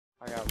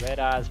I got red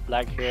eyes,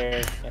 black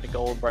hair, and a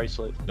gold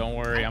bracelet. Don't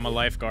worry, I'm a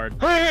lifeguard.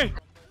 Hey!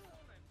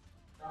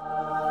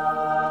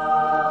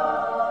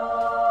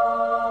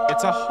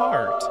 It's a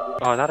heart. Oh,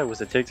 I thought it was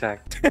a tic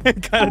tac.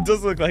 It kind of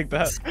does look like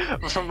that.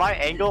 From my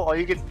angle, all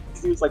you can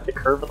see is like the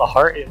curve of the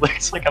heart. It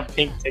looks like a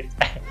pink tic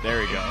tac.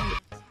 There we go.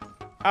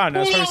 I don't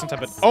know, it's probably some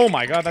type of. Oh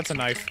my god, that's a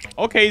knife.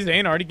 Okay,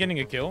 Zane, already getting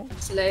a kill.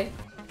 Slay.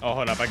 Oh,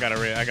 hold up, I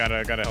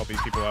gotta help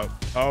these people out.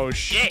 Oh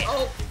shit.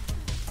 Oh.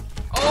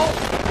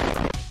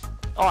 Oh.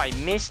 Oh, I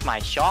missed my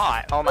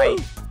shot. Oh my.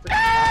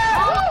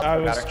 I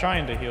was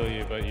trying to heal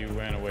you, but you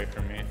ran away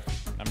from me.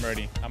 I'm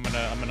ready. I'm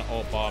gonna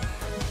ult Bob.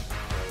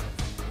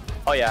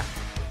 Oh yeah.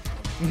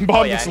 Bob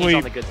oh yeah, to he's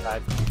on sleep. the good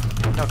side.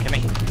 No,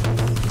 Kemi.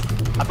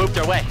 I booped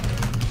their way.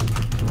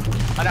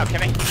 Oh no,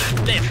 Kemi.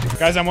 Live.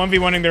 Guys, I'm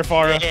 1v1ing their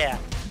Pharah. Yeah.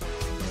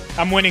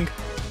 I'm winning.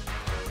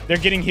 They're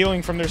getting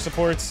healing from their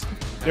supports.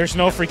 There's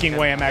no freaking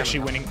way I'm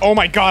actually winning. Oh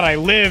my god, I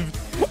lived.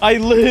 I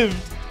lived.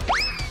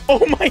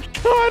 Oh my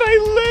god, I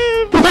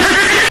lived.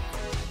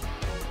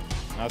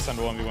 Now it's time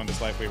to 1v1 this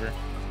life weaver.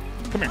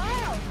 Come here.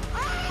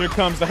 Here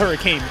comes the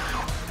hurricane.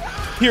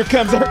 Here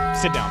comes the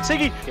sit down.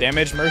 Siggy.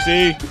 Damage,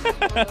 mercy.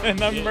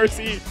 And I'm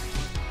mercy.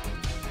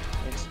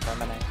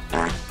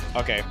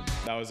 Okay,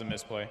 that was a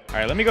misplay. All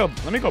right, let me go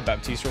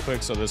Baptiste real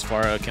quick so this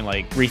Pharah can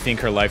like rethink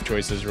her life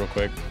choices real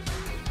quick.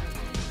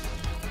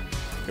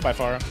 Goodbye,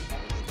 Pharah.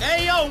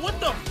 Hey yo, what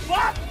the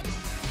fuck?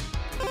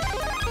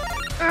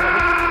 Get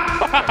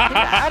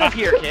out of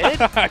here, kid.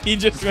 He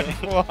just went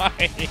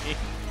flying.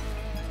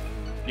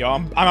 Yo,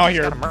 I'm out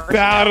here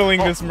battling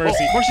this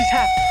Mercy. Mercy's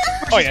half.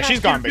 Oh yeah, she's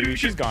gone, baby.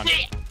 She's gone.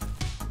 Is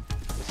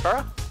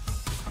Pharah?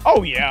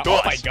 Oh yeah.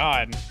 Oh my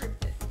god.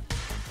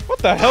 What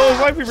the hell is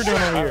Life Weaver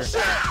doing over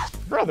here?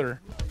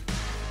 Brother.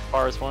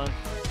 Pharah's one.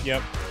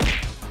 Yep.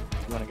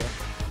 You wanna go?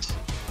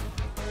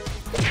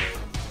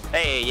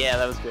 Hey, yeah,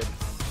 that was good.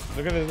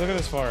 Look at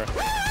this Pharah.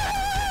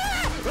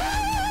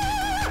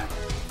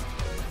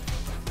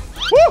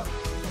 Woo!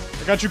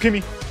 I got you,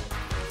 Kemi.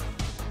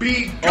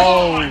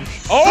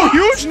 Oh,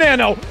 huge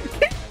nano!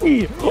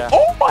 Kemi! Yeah.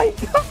 Oh my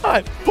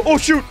god! Oh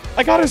shoot!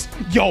 I got us!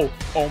 Yo!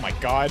 Oh my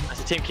god.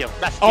 That's a team kill.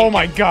 That's a team Oh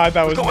my god,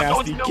 that was Go on,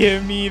 nasty. go on, go.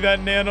 Kemi,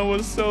 that nano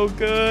was so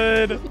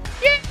good.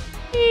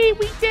 Yay!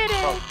 We did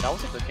it! Oh, that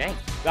was a good game.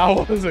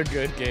 That was a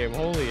good game.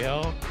 Holy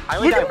hell. I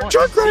only Look at got the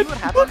one. Junkrat! See what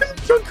happened? Look at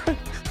the Junkrat!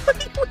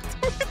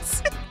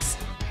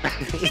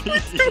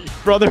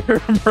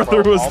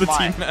 Brother was the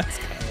team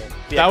master.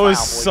 That was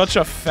such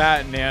a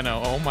fat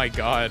nano. Oh my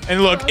god.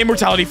 And look,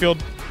 immortality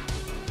field.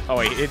 Oh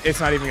wait, it's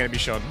not even gonna be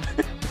shown.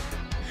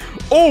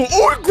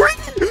 Oh, great!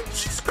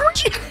 She's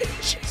scorching.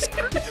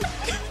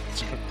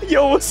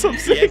 Yo, what's up,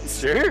 Zigs? Yes,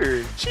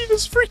 sir. She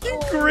just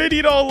freaking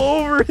grittied all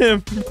over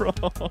him, bro.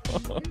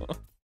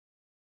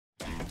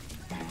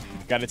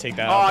 Gotta take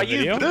that out of the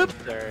video.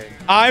 Booped.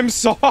 I'm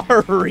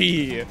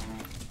sorry.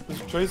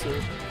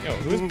 Tracer. Yo,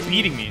 who's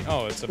beating me?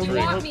 Oh, it's a She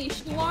break. want me.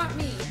 She want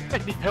me. I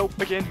need help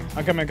again.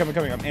 I'm coming. I'm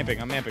amping.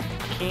 I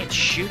can't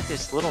shoot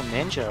this little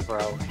ninja,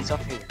 bro. He's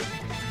up here.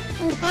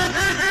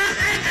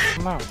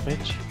 Come out,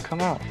 bitch.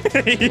 Come out.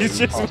 He's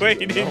just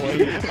waiting.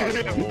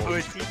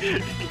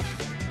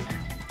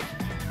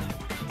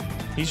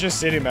 He's just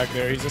sitting back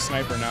there. He's a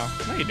sniper now.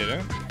 No, he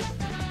didn't.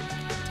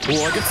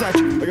 Oh, I got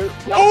Satch.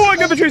 Oh, I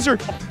got the tracer.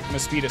 I'm gonna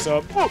speed us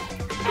up.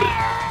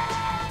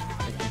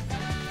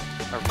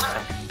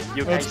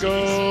 You Let's guys,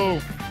 go.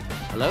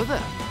 Hello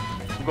there.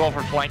 I'm going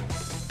for flank.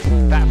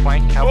 That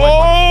flank, cowboy.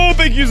 Oh,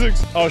 thank you,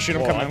 Zigs. Oh, shoot,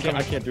 I'm coming. I'm coming.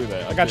 I can't do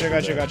that. I got you.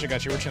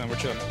 We're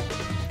chilling.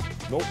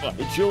 Nope, I'm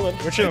chilling.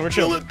 We're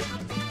chilling.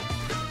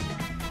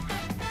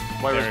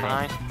 Moira's There we go.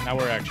 behind. Now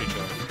we're actually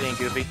chilling. Being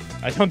goofy.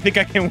 I don't think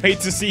I can wait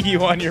to see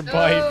you on your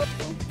bike.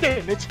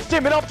 Damn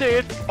it up,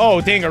 dude.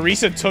 Oh, dang,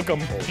 Arisa took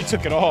him. She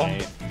took it all.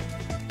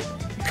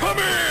 Come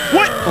here!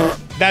 What?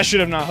 That should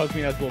have not hooked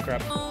me. That's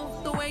bullcrap.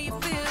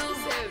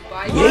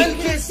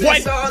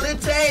 What? all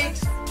it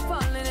takes.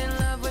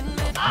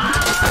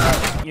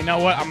 You know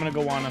what? I'm gonna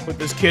go on and put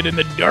this kid in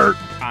the dirt.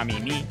 I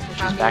mean me.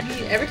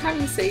 Every time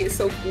you say it's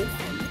so cool.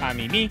 I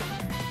mean me.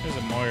 There's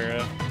a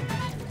Moira.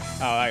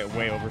 Oh, I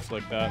way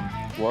overflicked that.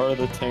 Why are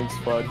the tanks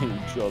fighting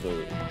each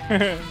other?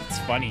 It's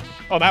funny.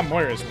 Oh, that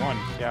Moira's one.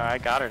 Yeah, I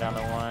got her down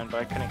to one,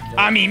 but I couldn't kill her.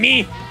 I mean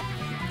me.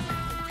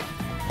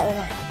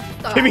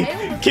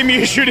 Kimmy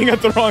is shooting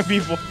at the wrong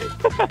people.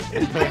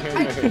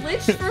 I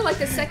glitched for like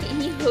a second.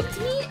 He hooked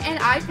me, and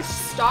I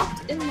just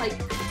stopped in like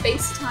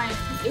FaceTime.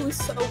 It was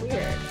so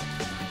weird.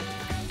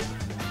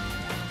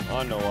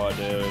 I know I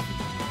did.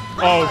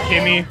 Oh,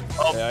 Kimmy.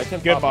 Yeah, I can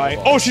Goodbye.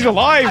 pop it Oh, she's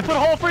alive. I put a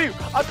hole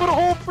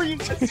for you.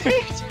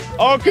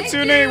 Oh,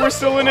 Kitsune, we're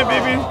still in it,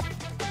 baby.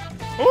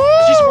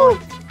 She's Ooh.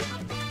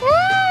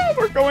 Ooh,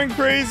 we're going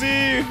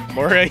crazy.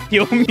 Moira,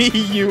 heal me,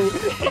 you.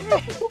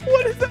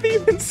 What does that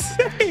even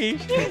say?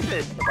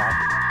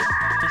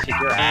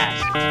 Your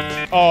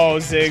ass. Oh,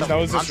 Zigs, that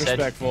was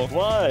disrespectful.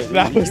 What?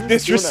 That was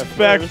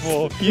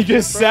disrespectful. You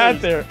just sat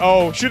there.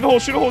 Oh, shoot a hole.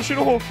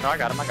 No, I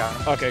got him.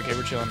 Okay,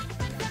 we're chilling.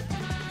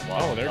 Wow,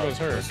 Oh, there goes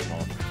her.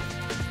 personal.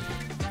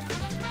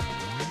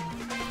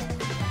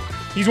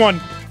 He's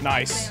one.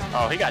 Nice.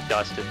 Oh, he got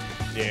dusted.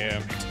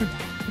 Yeah.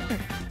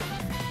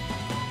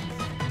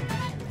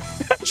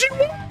 She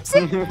wants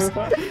it.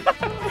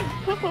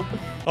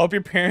 I hope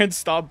your parents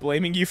stop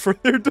blaming you for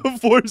their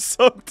divorce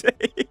someday.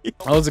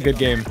 That was a good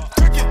game.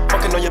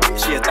 Fucking on your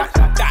bitch, yeah,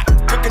 that.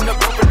 Cooking up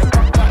dope in the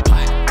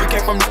pot. We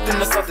came from nothing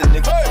to something,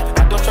 nigga.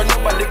 I don't try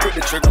nobody with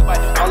the trigger.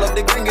 All of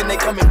the gang and they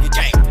come and get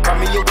gang. Call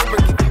me a river,